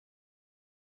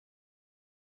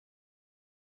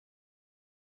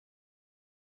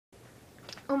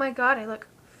Oh my god, I look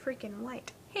freaking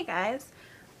white. Hey guys.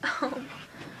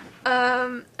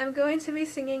 I'm going to be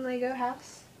singing Lego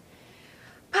House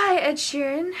by Ed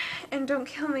Sheeran, and don't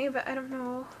kill me, but I don't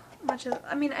know much of,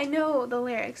 I mean, I know the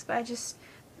lyrics, but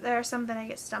there are some that I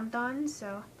get stumped on,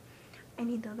 so I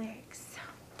need the lyrics.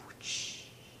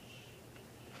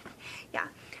 Yeah.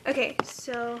 Okay,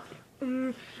 so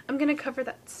I'm gonna cover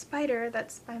that spider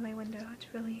that's by my window. It's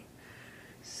really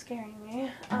scaring me.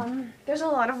 There's a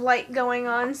lot of light going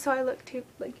on, so I look too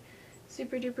like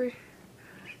super duper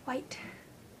white.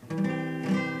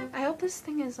 I hope this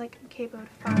thing is like capable to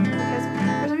follow, because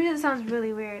for some reason it sounds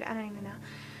really weird. I don't even know.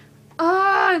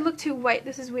 Oh, I look too white.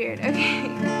 This is weird.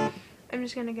 Okay. I'm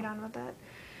just gonna get on with that.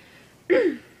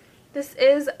 This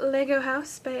is Lego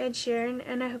House by Ed Sheeran,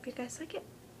 and I hope you guys like it.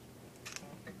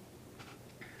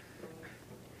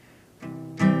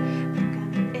 I'm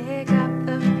gonna pick up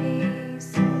the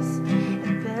pieces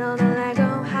and build a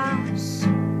Lego house.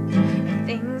 If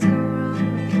things go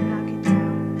wrong, we can knock it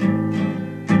down.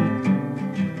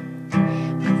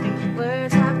 My favorite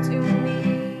words have two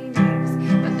meanings,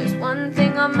 but there's one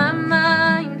thing on my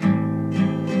mind.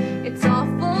 It's all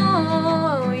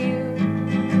for you.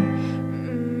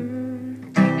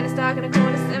 And it's dark in a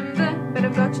cold December, but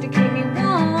I've got you to keep me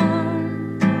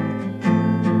warm.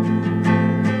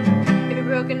 If you're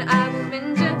broken, I will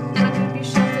mend you, and I'll keep you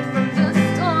sheltered from the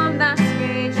storm that's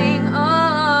raging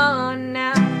on.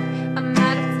 Now I'm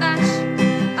out of touch,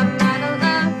 I'm out of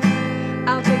love.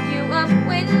 I'll pick you up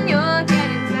when you're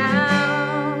getting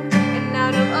down. And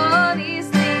out of all these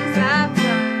things I've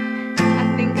done,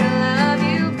 I think I love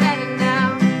you better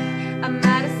now. I'm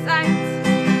out of sight,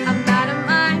 I'm out of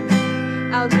mind.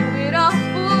 I'll do it all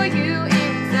for you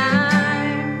in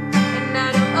time. And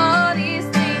out of all these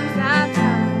things I've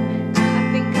done,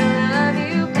 I think I love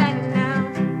you better now.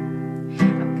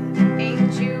 I'm gonna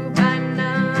paint you by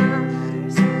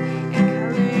numbers and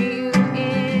color you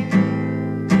in.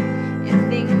 If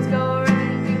things go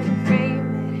right, you can frame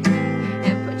it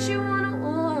and put you on a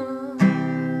wall.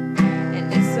 And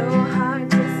it's so hard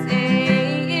to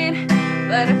say it,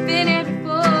 but I've been here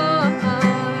before.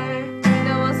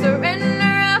 Now I'll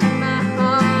surrender up my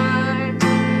heart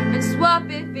and swap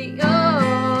it for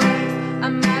yours.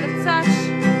 I'm out of touch,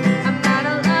 I'm out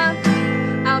of love.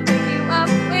 I'll pick you up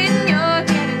when you're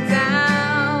getting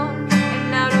down.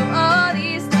 And out of all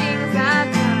these things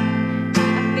I've done, I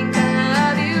think I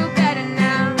love you better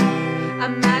now.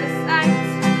 I'm out of sight,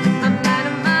 I'm out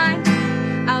of mind.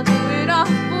 I'll do it all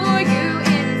for you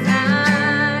in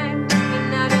time.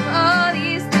 And out of all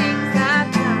these things I've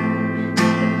done, I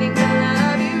think I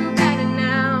love you better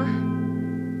now.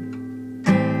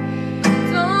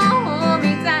 Don't hold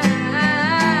me down.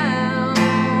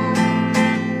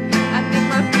 I think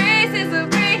my braces are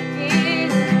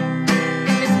breaking,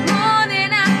 and it's more than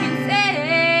I can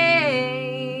take.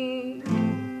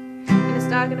 And it's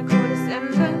dark in a cold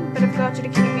December, but I've got you to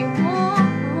keep me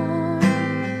warm.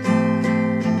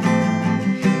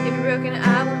 If you're broken,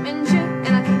 I will mend you,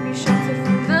 and I'll keep you sheltered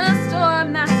from the storm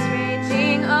that's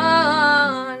raging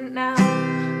on. Now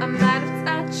I'm out of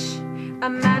touch,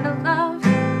 I'm out of love.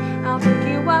 I'll pick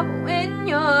you up when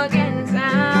you're getting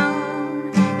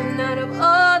down. And out of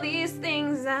all these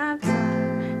things I've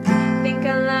done, I think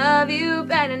I love you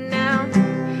better now.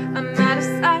 I'm out of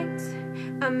sight,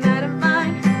 I'm out of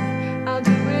mind. I'll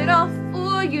do it all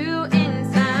for you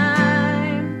in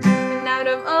time. And out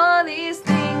of all these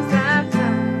things I've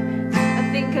done, I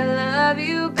think I love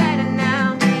you better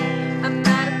now. I'm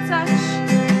out of touch,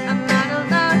 I'm out of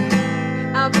love.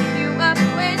 I'll pick you up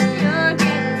when you're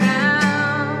getting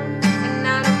down. And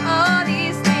out of all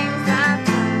these things I've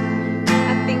done,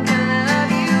 I think I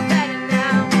love you better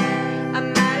now. I'm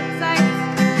out of sight,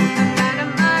 I'm out of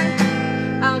mind.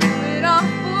 I'll do it all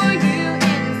for you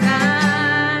in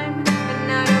time. And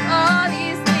out of all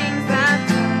these things I've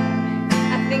done,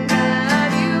 I think I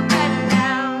love you better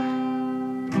now.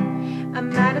 I'm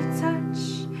out of touch,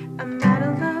 I'm out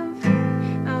of love.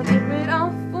 I'll do it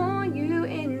all for you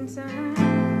in time.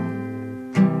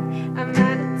 I'm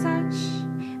out of touch,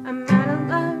 I'm out of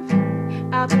love.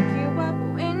 I'll pick you up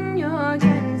when you're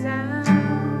getting down.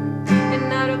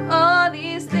 And out of all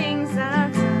these things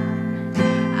I've done,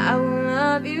 I will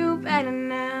love you better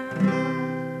now.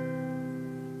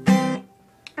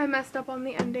 I messed up on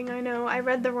the ending, I know. I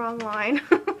read the wrong line.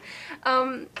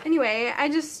 Anyway,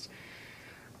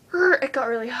 it got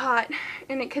really hot,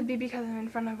 and it could be because I'm in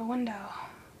front of a window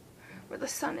where the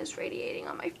sun is radiating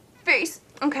on my face.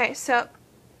 Okay, so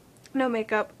no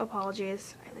makeup,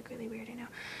 apologies. I look really weird, I know.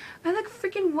 I look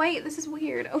freaking white, this is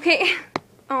weird. Okay,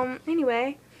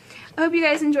 anyway, I hope you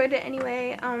guys enjoyed it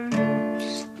anyway.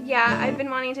 Yeah, I've been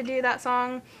wanting to do that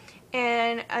song,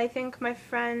 and I think my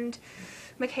friend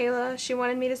Michaela, she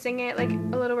wanted me to sing it, like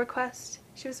a little request.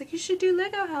 She was like, you should do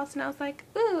Lego House, and I was like,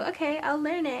 ooh, okay, I'll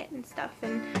learn it and stuff,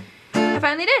 and I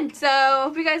finally did. So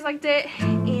hope you guys liked it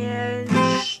and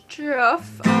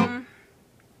stuff.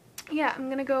 Yeah, I'm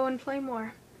gonna go and play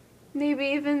more. Maybe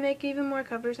even make even more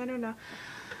covers, I don't know.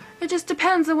 It just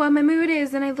depends on what my mood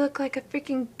is, and I look like a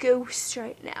freaking ghost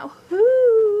right now.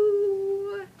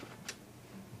 Ooh.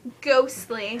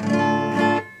 Ghostly.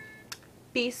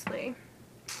 Beastly.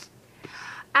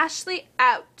 Ashley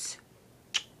out.